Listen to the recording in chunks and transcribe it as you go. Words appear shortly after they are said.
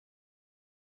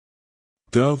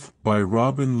Dove by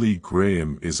Robin Lee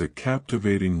Graham is a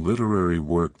captivating literary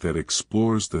work that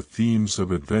explores the themes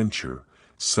of adventure,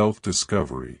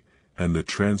 self-discovery, and the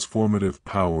transformative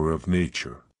power of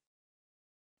nature.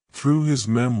 Through his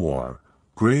memoir,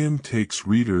 Graham takes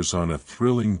readers on a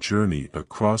thrilling journey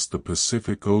across the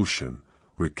Pacific Ocean,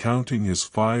 recounting his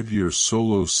 5-year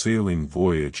solo sailing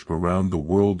voyage around the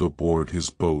world aboard his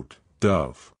boat,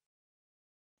 Dove.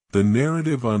 The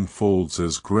narrative unfolds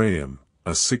as Graham,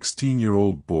 a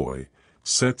 16-year-old boy,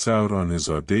 sets out on his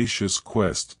audacious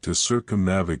quest to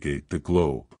circumnavigate the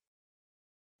globe.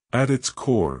 At its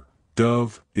core,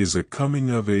 Dove is a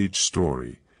coming-of-age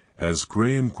story, as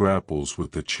Graham grapples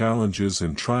with the challenges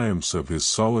and triumphs of his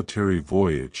solitary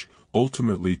voyage,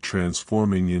 ultimately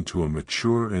transforming into a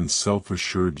mature and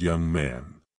self-assured young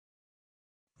man.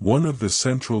 One of the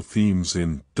central themes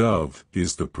in Dove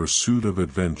is the pursuit of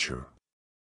adventure.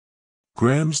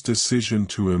 Graham's decision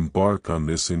to embark on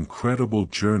this incredible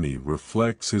journey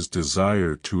reflects his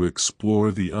desire to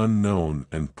explore the unknown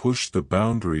and push the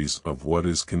boundaries of what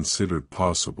is considered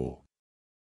possible.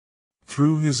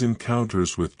 Through his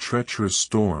encounters with treacherous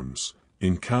storms,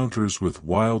 encounters with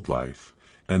wildlife,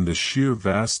 and the sheer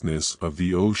vastness of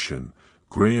the ocean,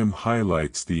 Graham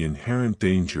highlights the inherent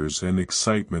dangers and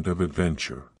excitement of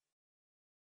adventure.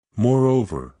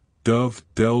 Moreover, Dove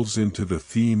delves into the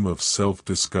theme of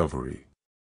self-discovery.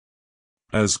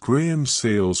 As Graham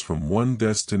sails from one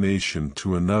destination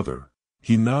to another,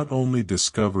 he not only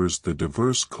discovers the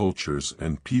diverse cultures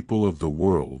and people of the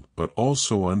world but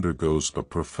also undergoes a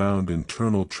profound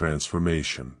internal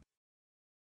transformation.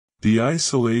 The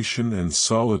isolation and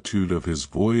solitude of his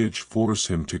voyage force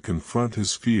him to confront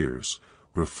his fears,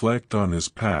 reflect on his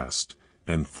past,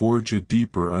 and forge a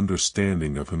deeper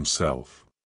understanding of himself.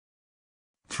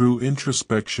 Through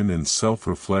introspection and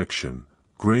self-reflection,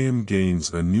 Graham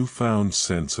gains a newfound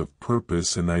sense of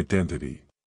purpose and identity.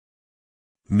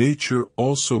 Nature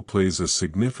also plays a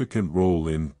significant role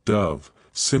in Dove,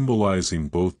 symbolizing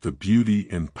both the beauty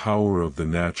and power of the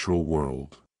natural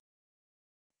world.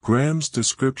 Graham's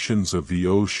descriptions of the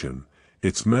ocean,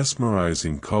 its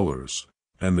mesmerizing colors,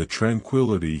 and the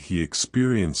tranquility he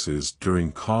experiences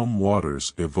during calm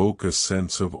waters evoke a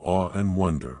sense of awe and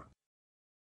wonder.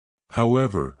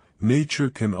 However, nature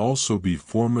can also be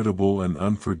formidable and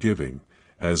unforgiving,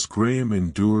 as Graham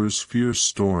endures fierce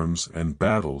storms and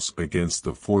battles against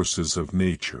the forces of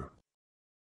nature.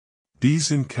 These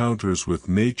encounters with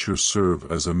nature serve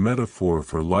as a metaphor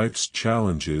for life's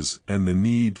challenges and the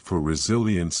need for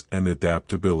resilience and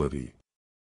adaptability.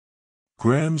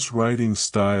 Graham's writing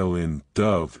style in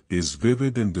Dove is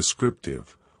vivid and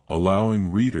descriptive,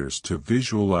 allowing readers to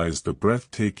visualize the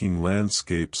breathtaking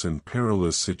landscapes and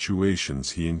perilous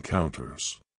situations he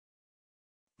encounters.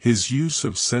 His use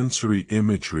of sensory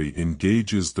imagery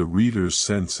engages the reader's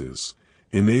senses,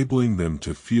 enabling them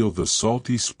to feel the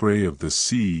salty spray of the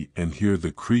sea and hear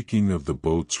the creaking of the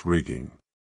boat's rigging.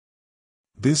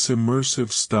 This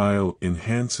immersive style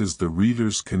enhances the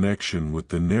reader's connection with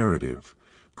the narrative,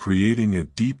 creating a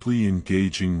deeply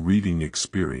engaging reading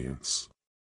experience.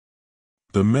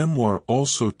 The memoir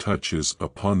also touches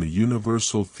upon the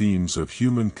universal themes of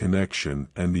human connection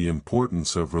and the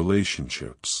importance of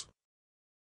relationships.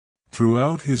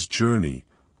 Throughout his journey,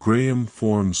 Graham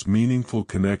forms meaningful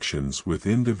connections with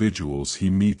individuals he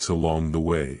meets along the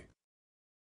way.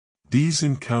 These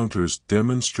encounters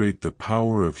demonstrate the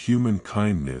power of human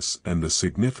kindness and the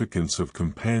significance of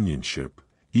companionship,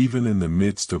 even in the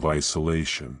midst of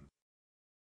isolation.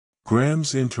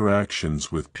 Graham's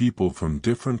interactions with people from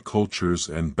different cultures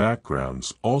and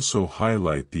backgrounds also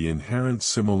highlight the inherent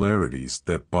similarities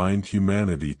that bind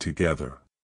humanity together.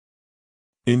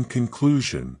 In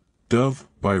conclusion, Dove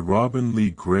by Robin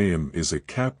Lee Graham is a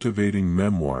captivating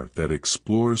memoir that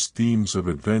explores themes of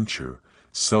adventure,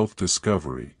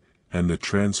 self-discovery, and the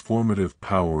transformative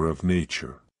power of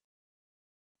nature.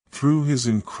 Through his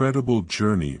incredible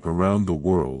journey around the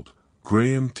world,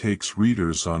 Graham takes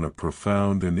readers on a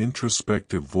profound and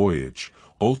introspective voyage,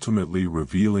 ultimately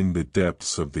revealing the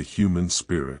depths of the human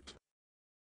spirit.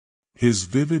 His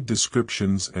vivid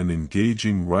descriptions and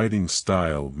engaging writing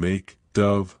style make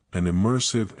Dove an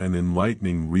immersive and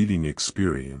enlightening reading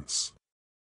experience.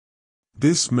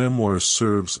 This memoir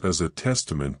serves as a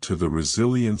testament to the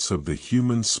resilience of the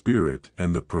human spirit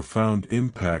and the profound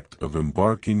impact of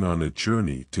embarking on a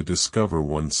journey to discover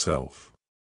oneself.